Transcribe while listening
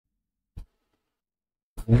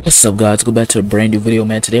What's up, guys? Go back to a brand new video,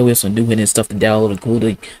 man. Today we have some new hidden stuff to download,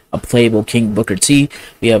 including a playable King Booker T.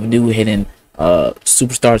 We have new hidden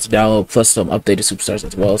superstars to download, plus some updated superstars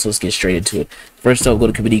as well. So let's get straight into it. First up, go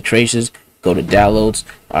to community creations, go to downloads.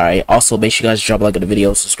 Alright, also make sure you guys drop a like on the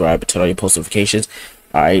video, subscribe, and turn on your post notifications.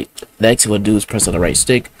 Alright, next what you do is press on the right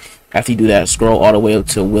stick. After you do that, scroll all the way up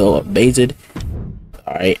to WillAmazin.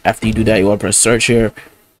 Alright, after you do that, you want to press search here.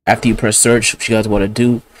 After you press search, what you guys want to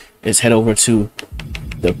do is head over to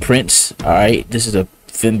the Prince. Alright, this is a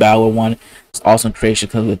Finn Balor one. It's awesome creation,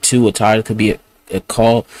 comes with two attires. Could be a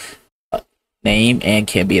call name and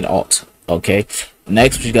can be an alt. Okay,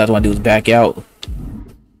 next what you guys want to do is back out.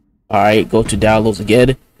 Alright, go to downloads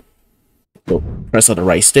again, go press on the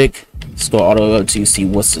right stick, scroll all the way up until you see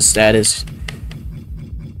what's the status.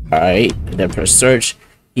 Alright, and then press search.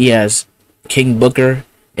 He has King Booker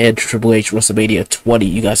and Triple H WrestleMania 20.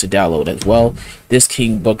 You guys should download as well. This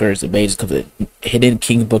King Booker is amazing because of the hidden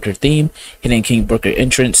King Booker theme, hidden King Booker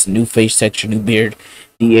entrance, new face texture, new beard,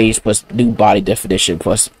 DeAged plus new body definition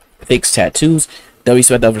plus fixed tattoos.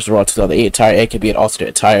 WrestleMania vs. Raw 2008 attire, and can be an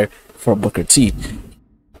alternate attire for Booker T.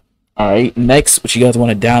 Alright, next what you guys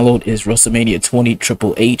want to download is WrestleMania 20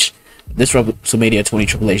 Triple H. This WrestleMania 20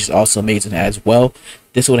 Triple H is also amazing as well.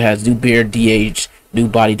 This one has new beard, DeAged, new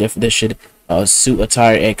body definition, suit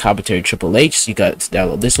attire, and commentary Triple H. So you got to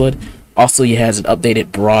download this one. Also, he has an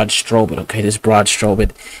updated Braun Strowman. Okay, this Braun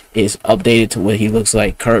Strowman is updated to what he looks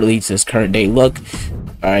like currently, to his current day look.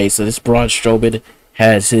 Alright, so this Braun Strowman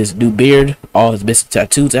has his new beard, all his missing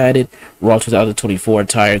tattoos added, Raw 2024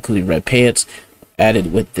 attire, including red pants,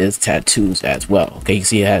 added with his tattoos as well. Okay, you can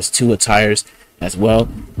see it has two attires as well.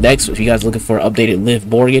 Next, if you guys are looking for updated Liv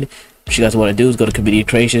Morgan, what you guys want to do is go to community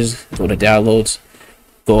creations, go to downloads,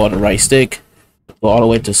 go on the right stick, go all the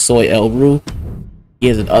way to SoyElruu. He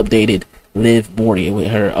has an updated Liv Morgan with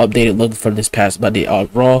her updated look from this past Monday on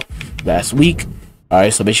Raw last week.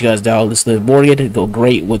 Alright, so make sure you guys download this Liv Morgan. It'll go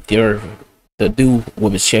great with the new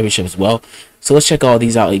Women's Championship as well. So let's check all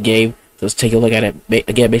these out in game. So let's take a look at it.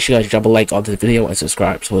 Again, make sure you guys drop a like on this video and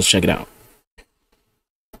subscribe. So let's check it out.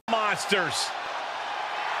 Monsters.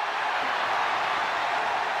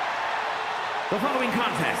 The following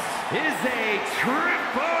contest is a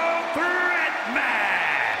triple threat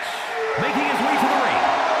match. Making his way to the ring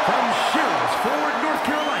from Sherrills Ford, North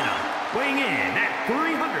Carolina, weighing in at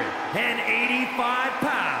 385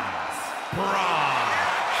 pounds, Braun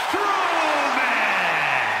Strowman.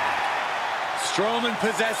 Strowman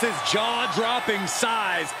possesses jaw-dropping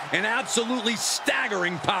size and absolutely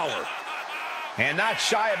staggering power. And not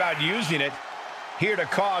shy about using it, here to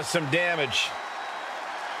cause some damage.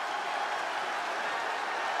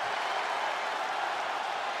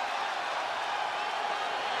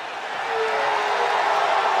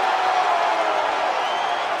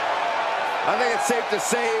 I think it's safe to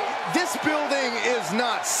say this building is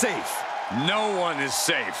not safe. No one is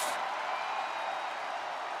safe.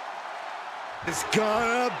 It's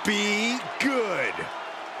gonna be good.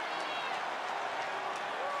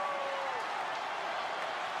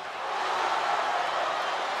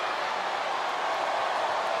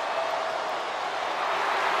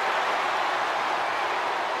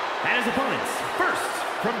 And his opponents, first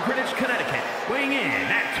from Greenwich, Connecticut, weighing in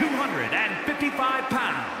at 255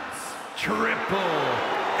 pounds, Triple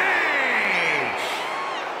H.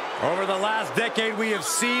 Over the last decade, we have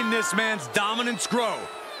seen this man's dominance grow.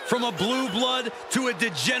 From a blue blood to a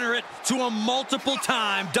degenerate to a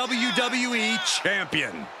multiple-time WWE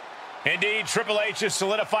champion. Indeed, Triple H has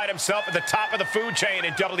solidified himself at the top of the food chain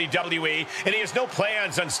in WWE, and he has no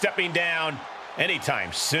plans on stepping down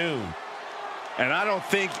anytime soon. And I don't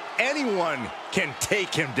think anyone can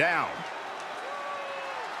take him down.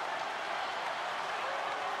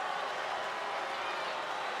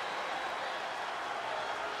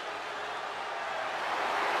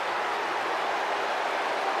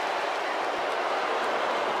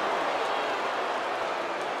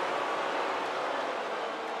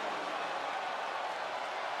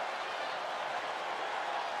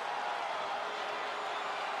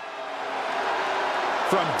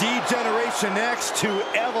 From D-Generation X to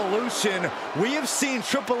Evolution, we have seen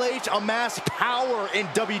Triple H amass power in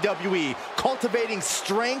WWE, cultivating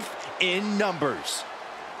strength in numbers.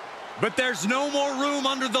 But there's no more room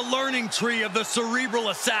under the learning tree of the cerebral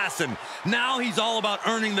assassin. Now he's all about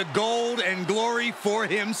earning the gold and glory for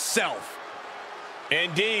himself.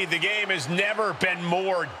 Indeed, the game has never been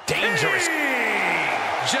more dangerous. Hey!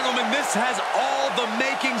 Gentlemen, this has all the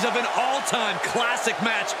makings of an all-time classic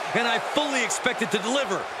match, and I fully expect it to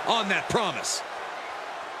deliver on that promise.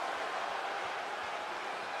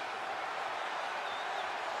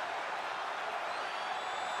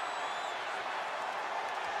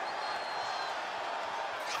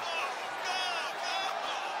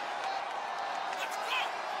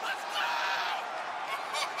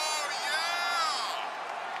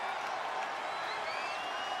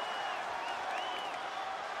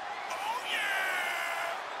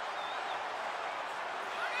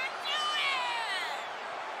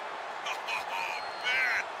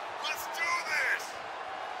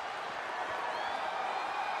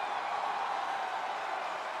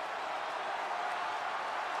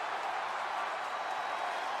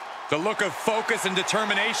 The look of focus and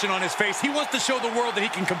determination on his face. He wants to show the world that he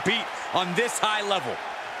can compete on this high level.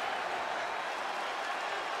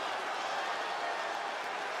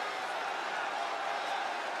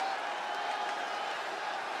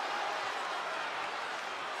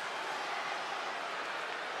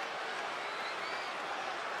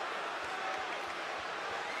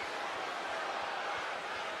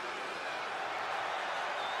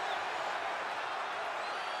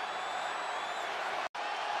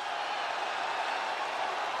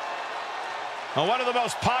 One of the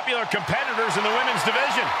most popular competitors in the women's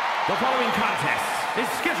division. The following contest is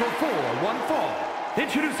scheduled for one fall.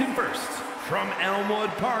 Introducing first, from Elmwood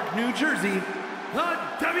Park, New Jersey, the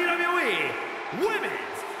WWE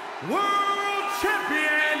Women's World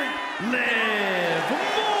Champion, Liv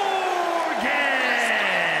Morgan.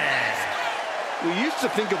 We used to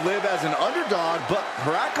think of Liv as an underdog, but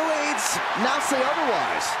her accolades now say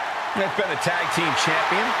otherwise. Has been a tag team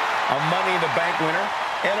champion, a Money in the Bank winner,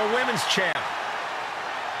 and a women's champ.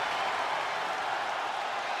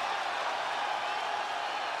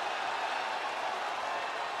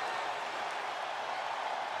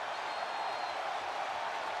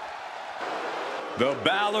 The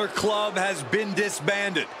Balor Club has been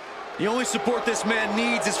disbanded. The only support this man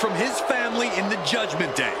needs is from his family in the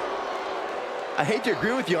Judgment Day. I hate to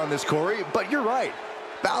agree with you on this, Corey, but you're right.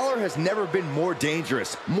 Balor has never been more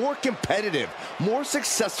dangerous, more competitive, more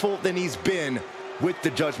successful than he's been with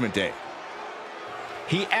the Judgment Day.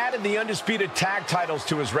 He added the undisputed tag titles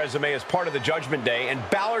to his resume as part of the Judgment Day, and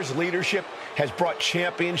Balor's leadership has brought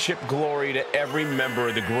championship glory to every member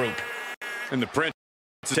of the group. And the Prince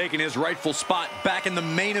is taking his rightful spot back in the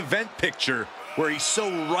main event picture where he so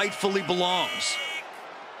rightfully belongs.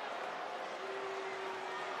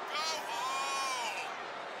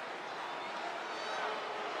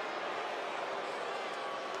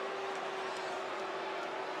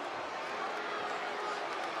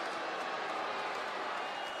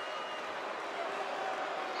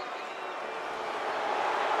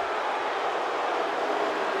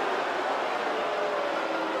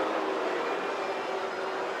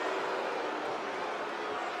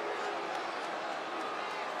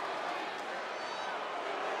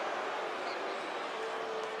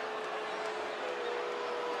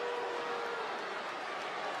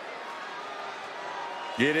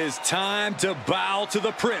 It is time to bow to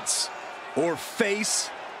the Prince or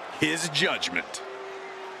face his judgment.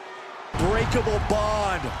 Breakable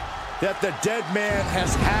bond that the dead man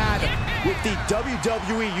has had with the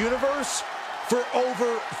WWE Universe for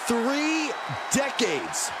over 3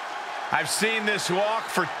 decades. I've seen this walk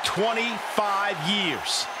for 25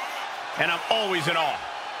 years, and I'm always in awe.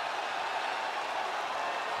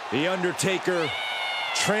 The Undertaker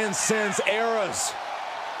transcends eras,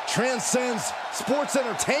 transcends sports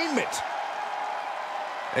entertainment.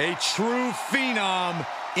 A true phenom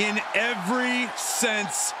in every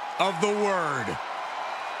sense of the word.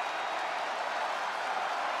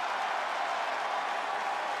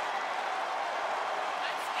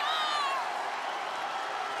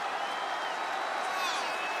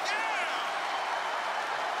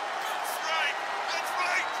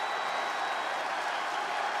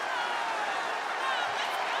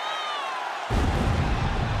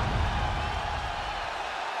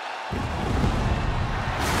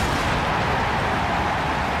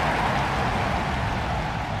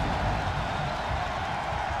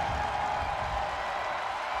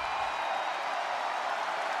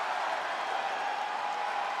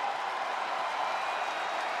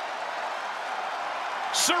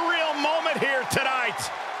 Surreal moment here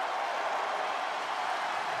tonight.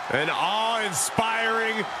 An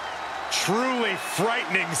awe-inspiring, truly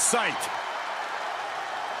frightening sight.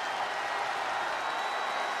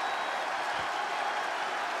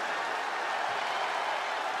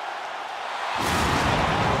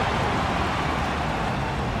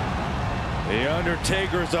 The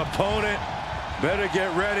Undertaker's opponent better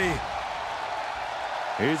get ready.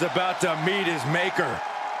 He's about to meet his maker.